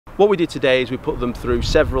what we did today is we put them through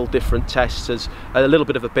several different tests as a little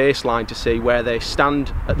bit of a baseline to see where they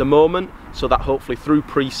stand at the moment, so that hopefully through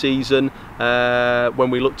pre-season,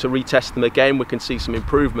 when we look to retest them again, we can see some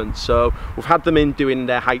improvements. So we've had them in doing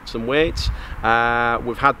their heights and weights,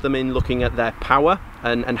 we've had them in looking at their power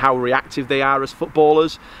and how reactive they are as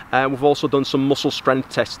footballers. We've also done some muscle strength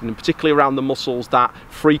testing, and particularly around the muscles that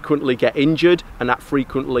frequently get injured and that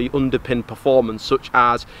frequently underpin performance, such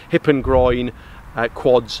as hip and groin,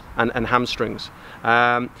 quads and hamstrings.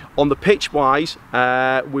 On the pitch wise,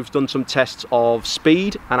 we've done some tests of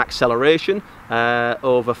speed and acceleration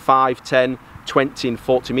over 5, 10, 20 and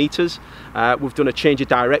 40 metres. We've done a change of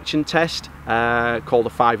direction test called a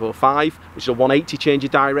 505, which is a 180 change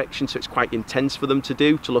of direction, so it's quite intense for them to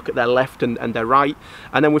do, to look at their left and their right.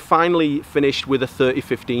 And then we finally finished with a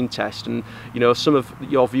 30-15 test. And you know, some of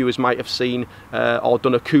your viewers might have seen or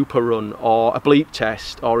done a Cooper run or a bleep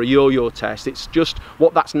test or a yo-yo test. It's just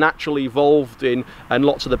what that's naturally evolved in, and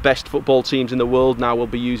lots of the best football teams in the world now will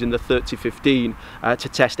be using the 30-15 to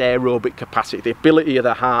test aerobic capacity, the ability of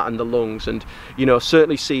the heart and the lungs. And you know,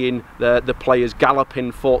 certainly seeing the players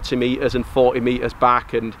galloping 40 metres and 40 metres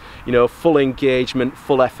back, and you know, full engagement,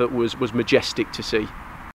 full effort was majestic to see.